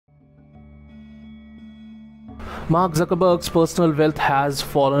Mark Zuckerberg's personal wealth has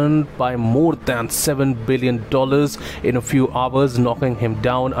fallen by more than $7 billion in a few hours, knocking him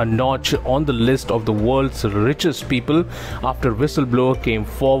down a notch on the list of the world's richest people after whistleblower came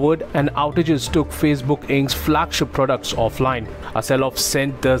forward and outages took Facebook Inc.'s flagship products offline. A sell-off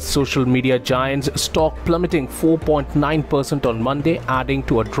sent the social media giant's stock plummeting 4.9% on Monday, adding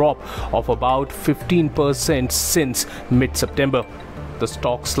to a drop of about 15% since mid-September. The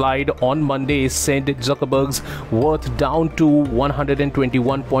stock slide on Monday sent Zuckerberg's worth down to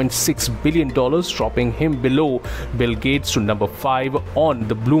 $121.6 billion, dropping him below Bill Gates to number 5 on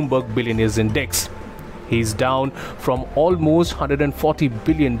the Bloomberg Billionaires Index. He's down from almost $140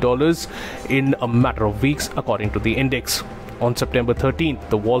 billion in a matter of weeks, according to the index. On September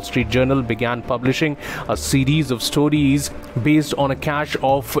 13th, the Wall Street Journal began publishing a series of stories based on a cache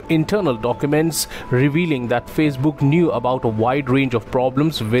of internal documents revealing that Facebook knew about a wide range of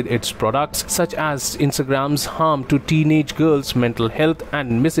problems with its products, such as Instagram's harm to teenage girls' mental health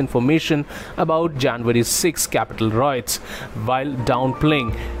and misinformation about January 6 Capitol riots, while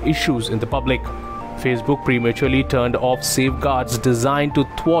downplaying issues in the public. Facebook prematurely turned off safeguards designed to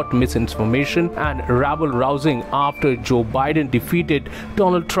thwart misinformation and rabble-rousing after Joe Biden defeated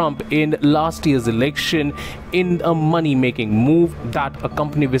Donald Trump in last year's election in a money-making move that a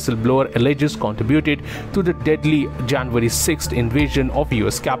company whistleblower alleges contributed to the deadly January 6th invasion of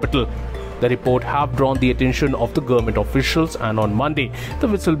US Capitol. The report have drawn the attention of the government officials, and on Monday, the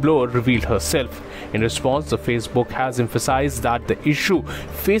whistleblower revealed herself. In response, the Facebook has emphasized that the issue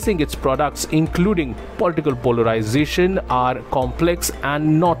facing its products, including political polarization, are complex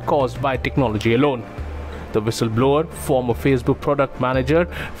and not caused by technology alone. The whistleblower, former Facebook product manager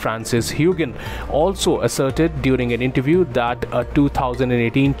Frances Haugen, also asserted during an interview that a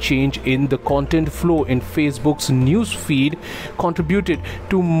 2018 change in the content flow in Facebook's news feed contributed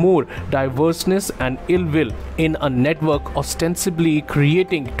to more diverseness and ill will in a network ostensibly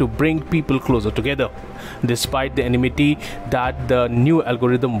creating to bring people closer together. Despite the enmity that the new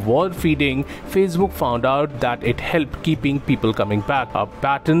algorithm was feeding, Facebook found out that it helped keeping people coming back, a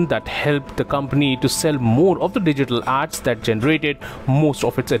pattern that helped the company to sell more of the digital ads that generated most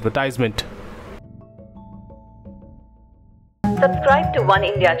of its advertisement. Subscribe to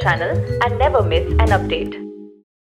Oneindia channel and never miss an update.